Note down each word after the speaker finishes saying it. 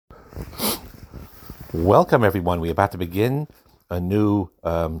Welcome, everyone. We're about to begin a new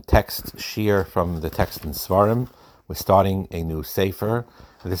text shir from the text in Svarim. We're starting a new sefer.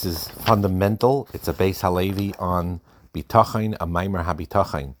 This is fundamental. It's a Beis Halevi on Bitachon, a Maimer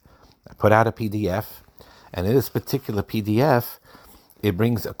HaBitachon. I put out a PDF, and in this particular PDF, it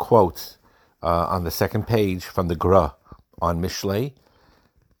brings a quote on the second page from the Gra on Mishlei,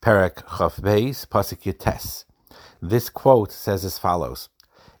 Perek Chav Beis, Pasuk Yates. This quote says as follows: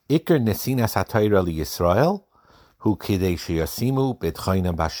 Iker nesinas hatayra li Yisrael, hu kidei sheyasimu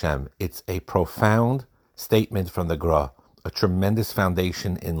b'tchayna b'Hashem. It's a profound statement from the Gra, a tremendous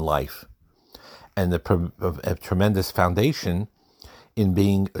foundation in life, and a tremendous foundation in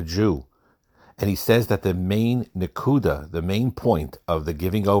being a Jew. And he says that the main nekuda, the main point of the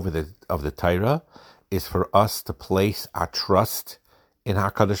giving over of the Torah, is for us to place our trust in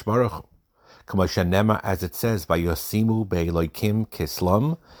HaKadosh Baruch Hu. As it says, by Yosimu be'Elokim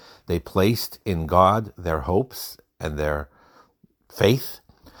Kislam, they placed in God their hopes and their faith.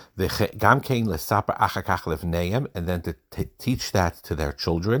 And then to teach that to their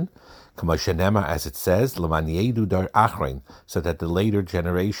children, as it says, so that the later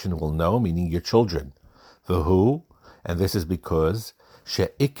generation will know, meaning your children. And this is because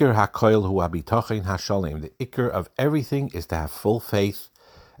the ikr of everything is to have full faith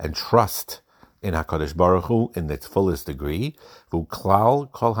and trust in HaKadosh Baruch Hu in its fullest degree,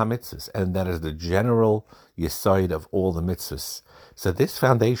 v'uklal kol hamitzvos, and that is the general yesod of all the mitzvahs. So this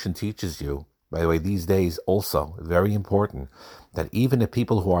foundation teaches you, by the way, these days also, very important, that even the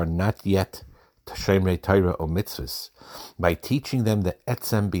people who are not yet Shemrei Torah or mitzvahs, by teaching them the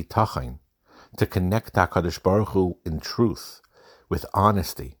etzem bitachon, to connect HaKadosh Baruch Hu in truth, with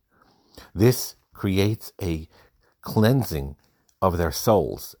honesty, this creates a cleansing of their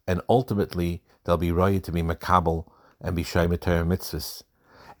souls, and ultimately they'll be ready to be makabel and be shemei Torah mitzvahs.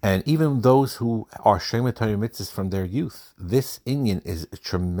 And even those who are shemei Torah mitzvahs from their youth, this inyan is a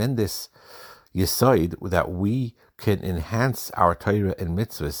tremendous yesod that we can enhance our Torah and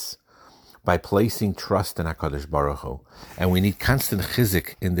mitzvahs by placing trust in HaKadosh Baruch Hu. And we need constant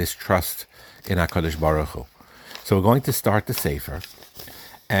chizik in this trust in HaKadosh Baruch Hu. So we're going to start the sefer.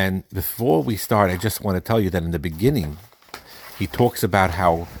 And before we start, I just want to tell you that in the beginning, he talks about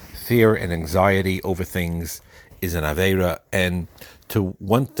how fear and anxiety over things is an aveira, and to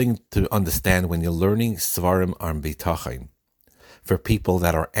one thing to understand when you're learning Svarim on Bitachon, for people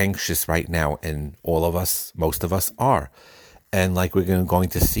that are anxious right now, and all of us, most of us are, and like we're going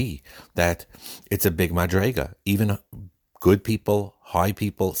to see, that it's a big madrega. Even good people, high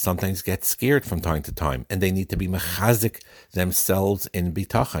people, sometimes get scared from time to time, and they need to be mechazik themselves in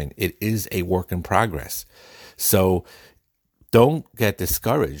Bitachon. It is a work in progress. So don't get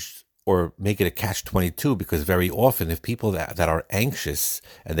discouraged or make it a catch-22, because very often if people that are anxious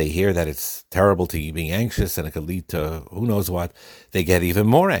and they hear that it's terrible to be anxious and it could lead to who knows what, they get even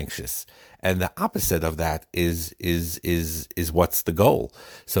more anxious. And the opposite of that is what's the goal.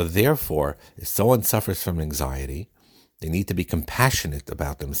 So therefore, if someone suffers from anxiety, they need to be compassionate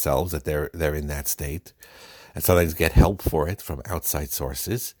about themselves, that they're in that state, and sometimes get help for it from outside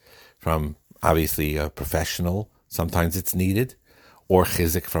sources, from obviously a professional. Sometimes it's needed, or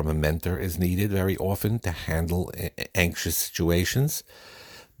chizik from a mentor is needed very often to handle anxious situations.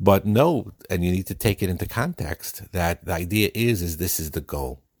 But no, and you need to take it into context that the idea is this is the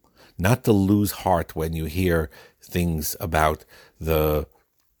goal. Not to lose heart when you hear things about the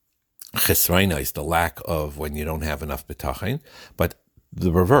chesronos, the lack of when you don't have enough bitachon, but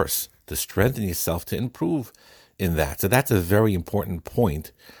the reverse, to strengthen yourself, to improve in that. So that's a very important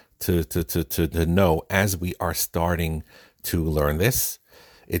point to know as we are starting to learn this.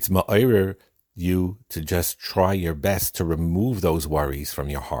 It's ma'orer you to just try your best to remove those worries from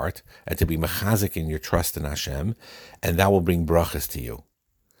your heart and to be mechazik in your trust in Hashem, and that will bring brachas to you.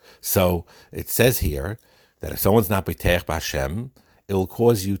 So it says here that if someone's not b'teich b'Hashem, it will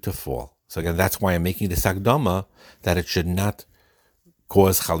cause you to fall. So again, that's why I'm making this akdama, that it should not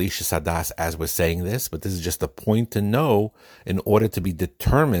cause chalisha sadas as we're saying this, but this is just a point to know in order to be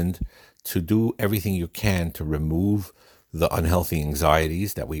determined to do everything you can to remove the unhealthy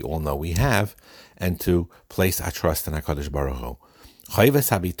anxieties that we all know we have, and to place our trust in HaKadosh Baruch Hu.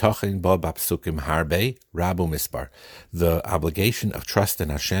 The obligation of trust in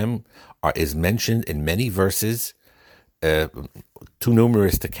Hashem is mentioned in many verses, too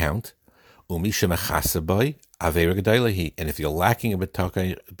numerous to count. And if you're lacking a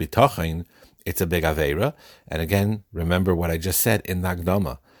bitachon, it's a big aveira. And again, remember what I just said in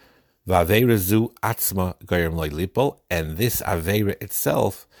Nagdama. And this aveira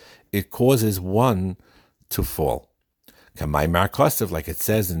itself, it causes one to fall. Kamai Markosov, like it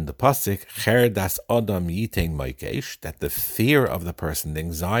says in the pasuk, Cher das Adam yiteng moikesh, that the fear of the person, the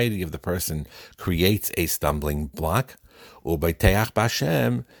anxiety of the person, creates a stumbling block. Ubayteach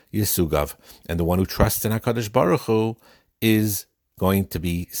b'Hashem yisugav, and the one who trusts in Hakadosh Baruch Hu is going to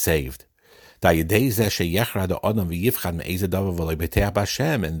be saved. And this,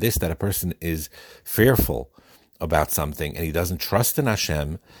 that a person is fearful about something and he doesn't trust in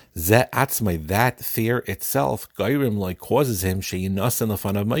Hashem, that fear itself causes him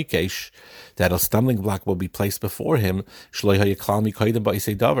that a stumbling block will be placed before him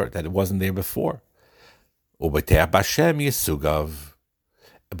that it wasn't there before.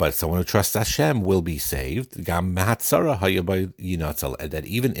 But someone who trusts Hashem will be saved. That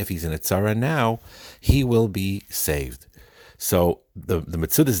even if he's in a tzara now, he will be saved. So the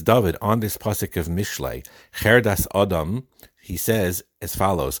Metzudas David on this pasuk of Mishlei, Cherdas Adam, he says as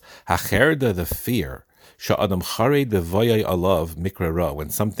follows: Hacherda, the fear, Sha'adam chared bevoyai alav mikra ra,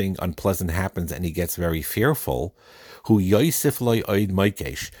 when something unpleasant happens and he gets very fearful, hu yosef loy oid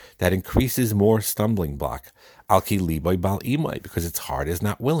maikesh, that increases more stumbling block. Alki liboy bal imai, because its heart is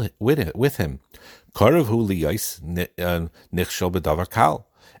not with him. Karav hu liyos nichshol bedavar kal,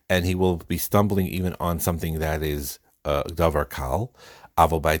 and he will be stumbling even on something that is davar kal.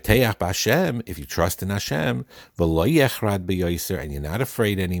 Avo b'teach b'Hashem, if you trust in Hashem, v'lo yechrad b'yoser, and you're not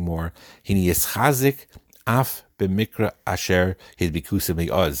afraid anymore. Hini yischazik af b'mikra asher hidbikusim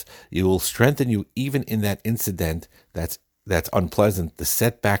me'oz. It will strengthen you even in that incident that's unpleasant. The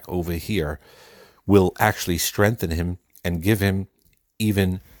setback over here will actually strengthen him and give him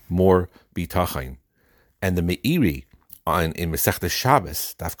even more bitachon. And the Meiri in Masechta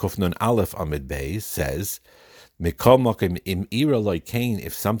Shabbos, Daf Kuf Nun Aleph Amid Beis, says,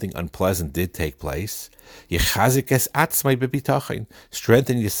 if something unpleasant did take place,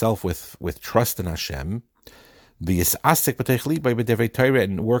 strengthen yourself with trust in Hashem,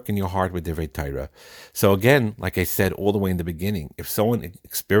 and work in your heart with Divrei Torah. So again, like I said all the way in the beginning, if someone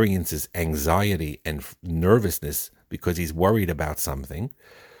experiences anxiety and nervousness because he's worried about something,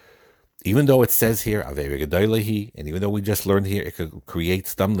 even though it says here, Avei Gedolehi, and even though we just learned here, it could create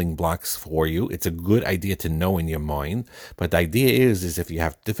stumbling blocks for you, it's a good idea to know in your mind. But the idea is if you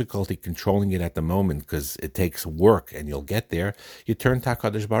have difficulty controlling it at the moment because it takes work and you'll get there, you turn to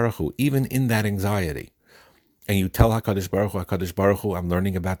HaKadosh Baruch Hu, even in that anxiety. And you tell HaKadosh Baruch Hu, I'm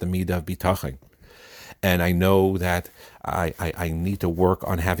learning about the Midah of Bitachon. And I know that I need to work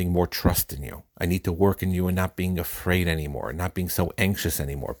on having more trust in you. I need to work in you and not being afraid anymore, not being so anxious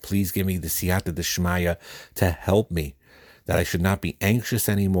anymore. Please give me the siyata d'shmaya to help me, that I should not be anxious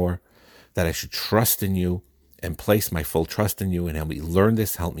anymore, that I should trust in you and place my full trust in you, and help me learn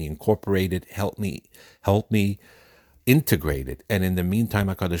this, help me incorporate it, help me integrate it. And in the meantime,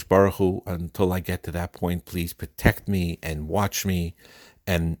 HaKadosh Baruch Hu, until I get to that point, please protect me and watch me.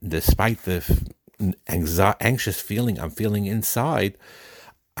 And despite the anxious feeling I'm feeling inside,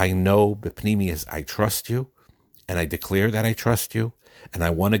 I know b'pnimius I trust you, and I declare that I trust you, and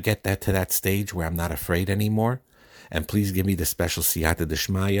I want to get that to that stage where I'm not afraid anymore. And please give me the special siyata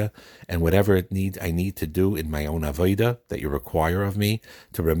d'shmaya and whatever I need to do in my own avodah that you require of me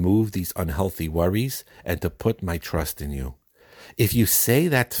to remove these unhealthy worries and to put my trust in you. If you say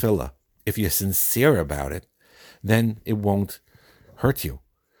that tefillah, if you're sincere about it, then it won't hurt you.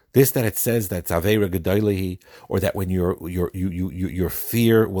 This that it says that's Aveira Gedolehi, or that when your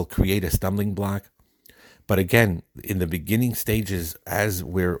fear will create a stumbling block. But again, in the beginning stages, as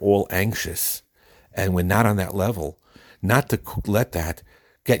we're all anxious and we're not on that level, not to let that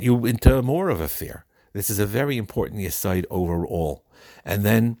get you into more of a fear. This is a very important yesod overall. And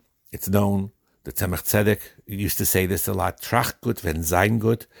then it's known, the Tzemach Tzedek used to say this a lot, trach gut wenn sein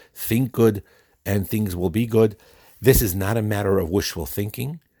gut, think good and things will be good. This is not a matter of wishful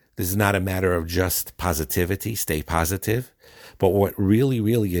thinking. This is not a matter of just positivity, stay positive. But what really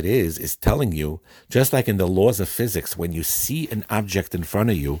it is telling you, just like in the laws of physics, when you see an object in front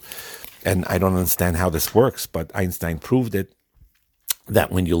of you, and I don't understand how this works, but Einstein proved it,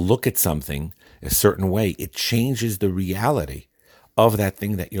 that when you look at something a certain way, it changes the reality of that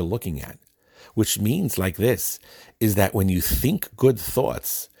thing that you're looking at. Which means like this, is that when you think good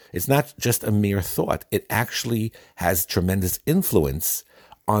thoughts, it's not just a mere thought. It actually has tremendous influence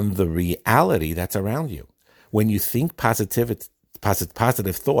on the reality that's around you. When you think positive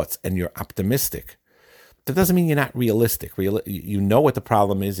thoughts and you're optimistic, that doesn't mean you're not realistic. You know what the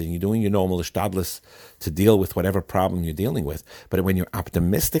problem is, and you're doing your normal ishtadlus to deal with whatever problem you're dealing with. But when you're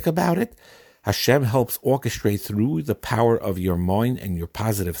optimistic about it, Hashem helps orchestrate through the power of your mind and your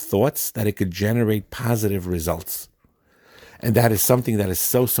positive thoughts that it could generate positive results. And that is something that is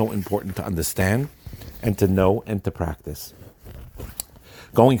so important to understand. and to know and to practice.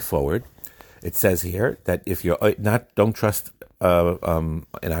 Going forward, it says here that if you're don't trust in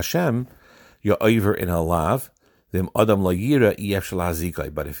Hashem, you're over in a lav. But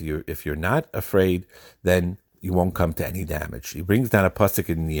if you're not afraid, then you won't come to any damage. He brings down a pasuk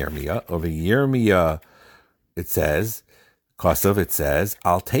in Yirmiyah. Over Yirmiyah, it says, Kosov, it says,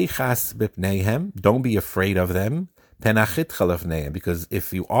 Al teichas b'pneihem, don't be afraid of them, penachitcha lefneihem, because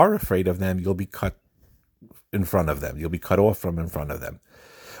if you are afraid of them, you'll be cut in front of them. You'll be cut off from in front of them.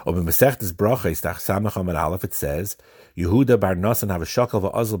 Over Masechtas Brachos, Tach Samach Amud Aleph, it says, Yehuda bar Nosson have a shakel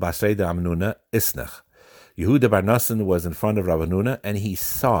va'ozl b'asreida Amnuna isnach. Yehuda bar Nosson was in front of Rav Hanuna, and he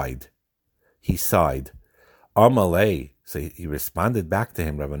sighed. Amalei, so he responded back to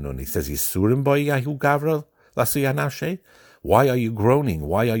him, Rav Hanuna. He says, Yisurim bo Yahu Gavral lasuyanashe? Why are you groaning?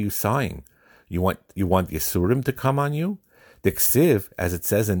 Why are you sighing? You want Yisurim to come on you? Diksiv, as it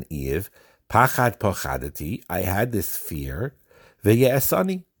says in Eiv, Pachad pochadati, I had this fear,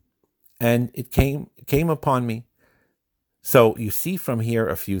 ve'yesani, and it came upon me. So you see from here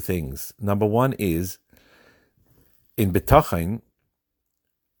a few things. Number one is, in B'tachin,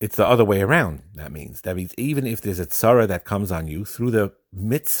 it's the other way around. That means even if there's a tzara that comes on you, through the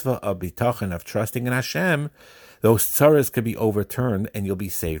mitzvah of B'tachin, of trusting in Hashem, those tzaras could be overturned and you'll be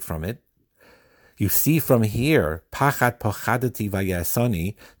saved from it. You see from here, Pachat pochadati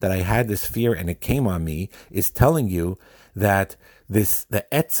vayasani, that I had this fear and it came on me, is telling you that the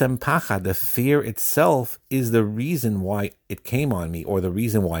etzem pachad, the fear itself, is the reason why it came on me, or the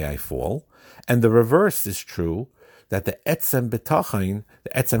reason why I fall. And the reverse is true, that the etzem betachin, the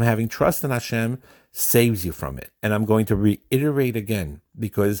etzem having trust in Hashem, saves you from it. And I'm going to reiterate again,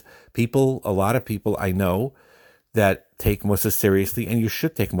 because a lot of people I know that take Mussar seriously, and you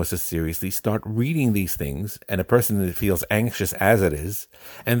should take Mussar seriously, start reading these things, and a person that feels anxious as it is,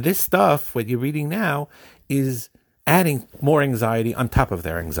 and this stuff, what you're reading now, is adding more anxiety on top of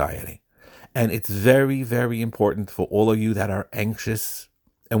their anxiety. And it's very, very important for all of you that are anxious,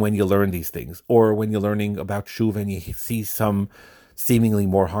 and when you learn these things, or when you're learning about Shuv and you see some seemingly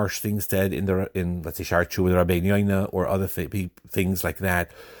more harsh things said in let's say Shar Tshuva Rabbeinu Yoina or other things like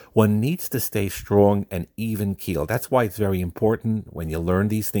that, one needs to stay strong and even keeled. That's why it's very important when you learn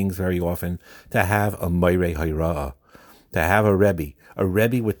these things very often to have a Moirei Haira'ah, to have a Rebbe. A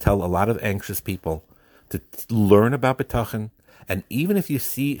Rebbe would tell a lot of anxious people to learn about B'tachin. And even if you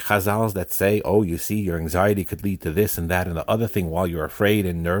see Chazals that say, oh, you see, your anxiety could lead to this and that and the other thing while you're afraid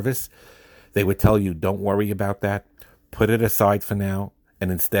and nervous, they would tell you, don't worry about that. Put it aside for now.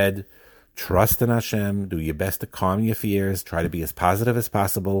 And instead, trust in Hashem. Do your best to calm your fears. Try to be as positive as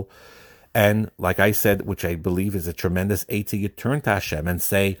possible. And like I said, which I believe is a tremendous aid to you, turn to Hashem and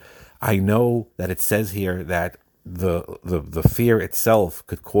say, I know that it says here that the fear itself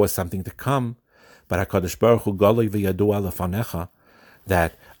could cause something to come, but HaKadosh Baruch Hu Galoi v'yadua lefanecha,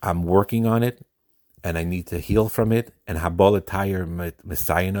 that I'm working on it, and I need to heal from it, and Habol Atayir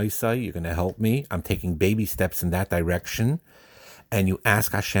Messiah Noisai, you're going to help me. I'm taking baby steps in that direction. And you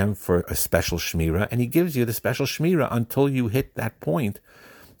ask Hashem for a special shmira, and He gives you the special shmira until you hit that point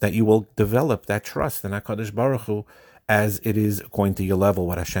that you will develop that trust in HaKadosh Baruch Hu as it is according to your level,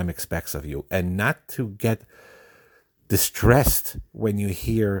 what Hashem expects of you. And not to get distressed when you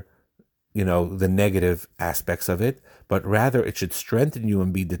hear, the negative aspects of it, but rather it should strengthen you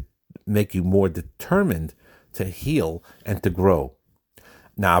and make you more determined to heal and to grow.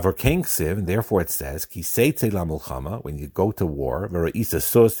 Now, and therefore it says, when you go to war, and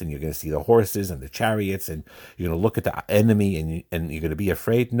you're going to see the horses and the chariots, and you're going to look at the enemy, and you're going to be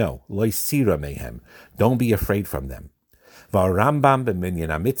afraid. No, don't be afraid from them. The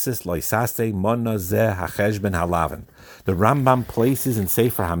Rambam places in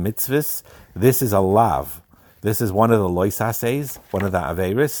Sefer HaMitzvahs, this is a lav. This is one of the loisases, one of the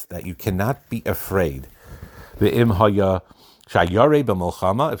averis, that you cannot be afraid. If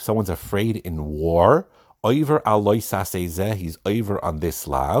someone's afraid in war, over al loisasezeh, he's over on this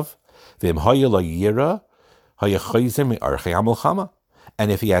lav. And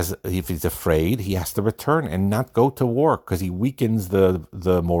if he's afraid, he has to return and not go to war, because he weakens the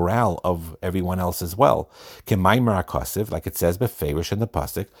morale of everyone else as well. Like it says beferish in the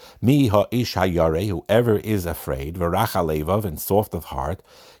pasuk, mi ha'ish hayare, whoever is afraid, v'rach alevav, and soft of heart,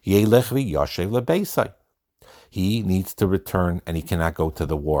 yelech v'yashev lebeisai. He needs to return and he cannot go to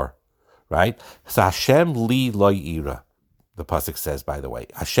the war, right? So Hashem li lo ira, the pasuk says, by the way.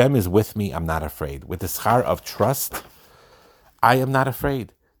 Hashem is with me, I'm not afraid. With the schar of trust, I am not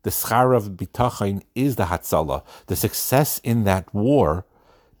afraid. The schar of bitachon is the hatzalah. The success in that war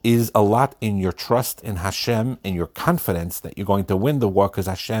is a lot in your trust in Hashem and your confidence that you're going to win the war because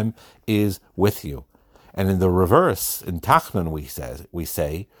Hashem is with you. And in the reverse, in Tachnun, we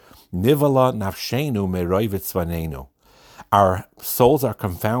say, Nivala nafshenu meroivit svanenu. Our souls are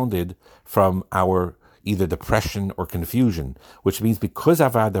confounded from our either depression or confusion, which means because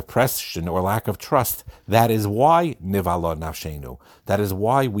of our depression or lack of trust, that is why nivala nafshenu. That is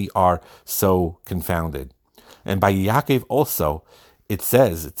why we are so confounded. And by Yaakov also, it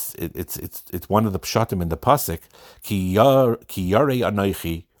says it's one of the pshatim in the pasuk, ki yarei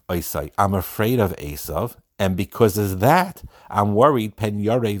anochi Isai. I'm afraid of Esav, and because of that, I'm worried pen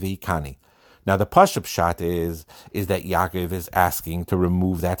yarei v'ikani. Now the Pashup shot is that Yaakov is asking to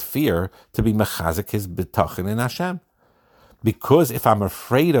remove that fear to be mechazik his bitachon in Hashem. Because if I'm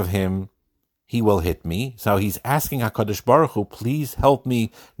afraid of him, he will hit me. So he's asking HaKadosh Baruch Hu, please help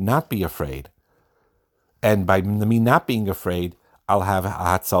me not be afraid. And by me not being afraid, I'll have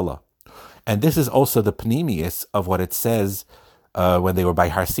Hatzalah. And this is also the pnimius of what it says when they were by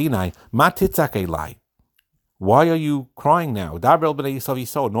Har Sinai, Ma titzak elai. Why are you crying now?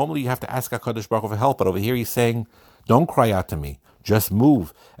 Normally you have to ask HaKadosh Baruch Hu for help, but over here he's saying, don't cry out to me. Just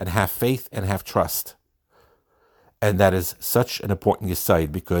move and have faith and have trust. And that is such an important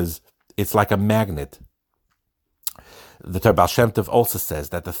yesod because it's like a magnet. The Baal Shem Tov also says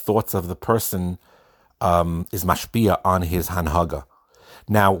that the thoughts of the person is mashpia on his hanhaga.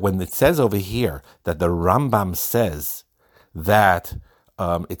 Now, when it says over here that the Rambam says that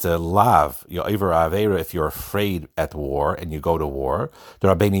it's a lav, yo'ever avera, if you're afraid at war and you go to war. The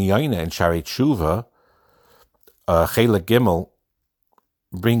Rabbeinu Yoina and Shari Tshuva, Chelek Gimel,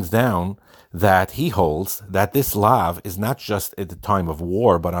 brings down that he holds that this lav is not just at the time of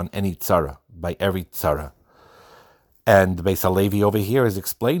war, but on any tzara, by every tzara. And the Beis HaLevi over here is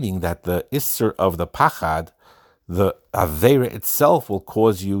explaining that the isser of the pachad, the avera itself, will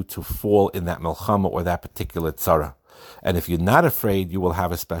cause you to fall in that melchama or that particular tzara. And if you're not afraid, you will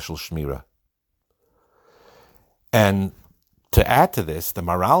have a special shmira. And to add to this, the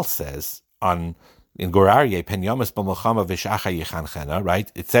Maral says in Gur Aryeh, Pen Yamas b'Melchama v'Shacha Yichanchena,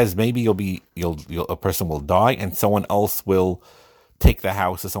 right? It says maybe a person will die and someone else will take the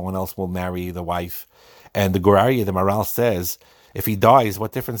house or someone else will marry the wife. And the Gur Aryeh, the Maral says, if he dies,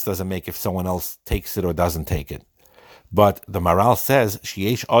 what difference does it make if someone else takes it or doesn't take it? But the Maral says,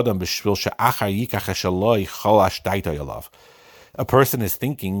 a person is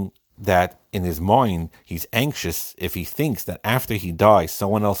thinking that in his mind, he's anxious if he thinks that after he dies,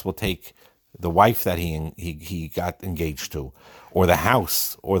 someone else will take the wife that he got engaged to, or the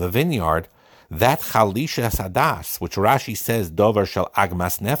house, or the vineyard. That chalisha sadas, which Rashi says, dover shel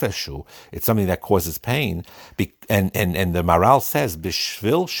agmas nefeshu, it's something that causes pain. And the Maral says,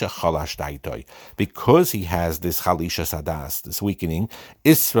 bishvil shechalash daitoi, because he has this chalisha sadas, this weakening,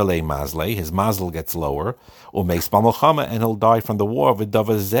 Israelei mazle, his mazel gets lower, umeis b'malchama, and he'll die from the war,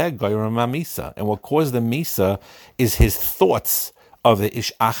 v'dover zeh goyram misa. And what caused the misa is his thoughts of the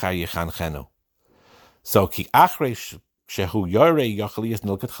ish achar yichanchenu. So ki achresh shehu yorei yachaliyas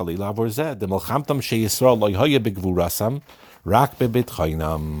nilkat chalila vorzeh the melchamtam sheyisrael lo yhoye begvurasam rak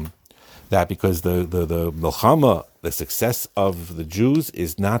bebitchaynam. That because the melchama, the success of the Jews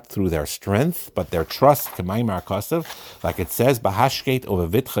is not through their strength, but their trust. K'maymar kasav, like it says, bahashket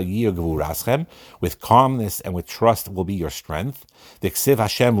ovevitcha yir gvuraschem, with calmness and with trust will be your strength. The ksiv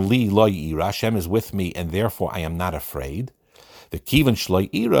Hashem li lo yira, Hashem is with me, and therefore I am not afraid. The kivan shloi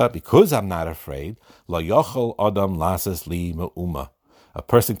ira, because I'm not afraid, lo yochel adam lasas li me'uma. A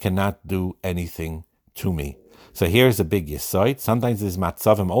person cannot do anything to me. So here's a big yesod. Sometimes there's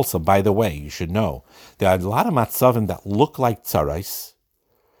matzavim also, by the way, you should know. There are a lot of matzavim that look like tzarais,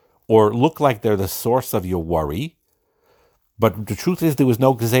 or look like they're the source of your worry, but the truth is there was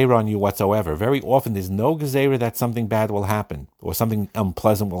no gezerah on you whatsoever. Very often there's no gezerah that something bad will happen, or something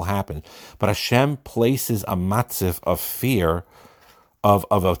unpleasant will happen. But Hashem places a matziv of fear, of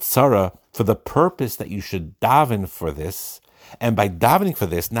a tzara, for the purpose that you should daven for this. And by davening for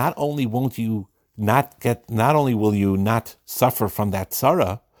this, not only will you not suffer from that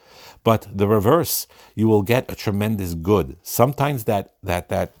tzara, but the reverse, you will get a tremendous good. Sometimes that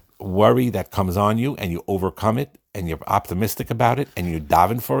worry that comes on you and you overcome it and you're optimistic about it and you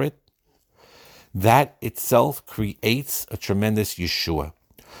daven for it, that itself creates a tremendous Yeshua.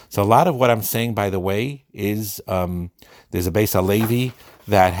 So a lot of what I'm saying, by the way, is there's a Beis HaLevi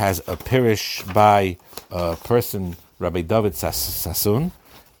that has a pirish by a person, Rabbi David Sassoon,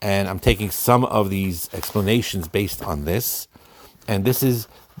 and I'm taking some of these explanations based on this. And this is,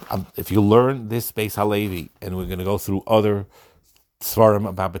 if you learn this Beis HaLevi, and we're going to go through other svarim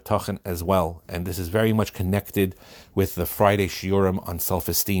about B'tachon as well, and this is very much connected with the Friday shiurim on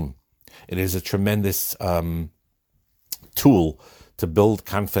self-esteem. It is a tremendous tool to build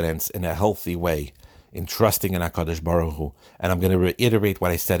confidence in a healthy way in trusting in HaKadosh Baruch Hu. And I'm going to reiterate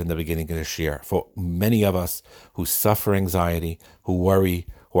what I said in the beginning of this year. For many of us who suffer anxiety, who worry,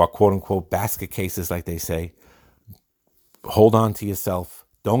 who are quote-unquote basket cases, like they say, hold on to yourself.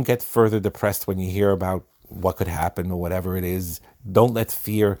 Don't get further depressed when you hear about what could happen or whatever it is. Don't let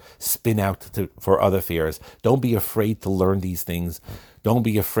fear spin out for other fears. Don't be afraid to learn these things. Don't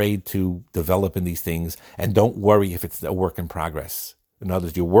be afraid to develop in these things. And don't worry if it's a work in progress. In other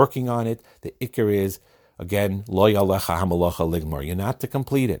words, you're working on it. The ikar is, again, lo yalecha hamalacha ligmar. You're not to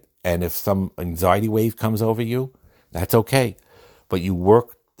complete it. And if some anxiety wave comes over you, that's okay. But you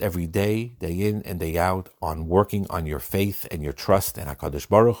work every day, day in and day out, on working on your faith and your trust in HaKadosh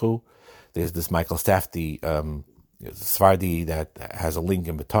Baruch Hu. There's this Michael Safdie, Sfardi, that has a link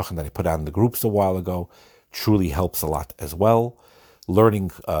in B'tachan that I put out in the groups a while ago. Truly helps a lot as well. Learning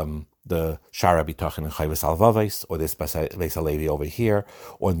the Shara B'tachan and Chayvus Alvaves, or this Beis Halevi over here,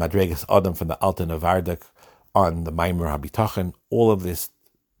 or Madregas Adam from the Alta Navardik on the Maimor HaBitachan. All of this,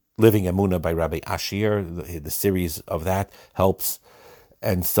 Living Emunah by Rabbi Ashir, the series of that helps,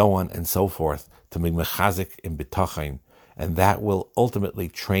 and so on and so forth, to be mechazik in B'tachan. And that will ultimately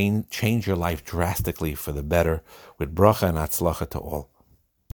change your life drastically for the better, with bracha and atzlacha to all.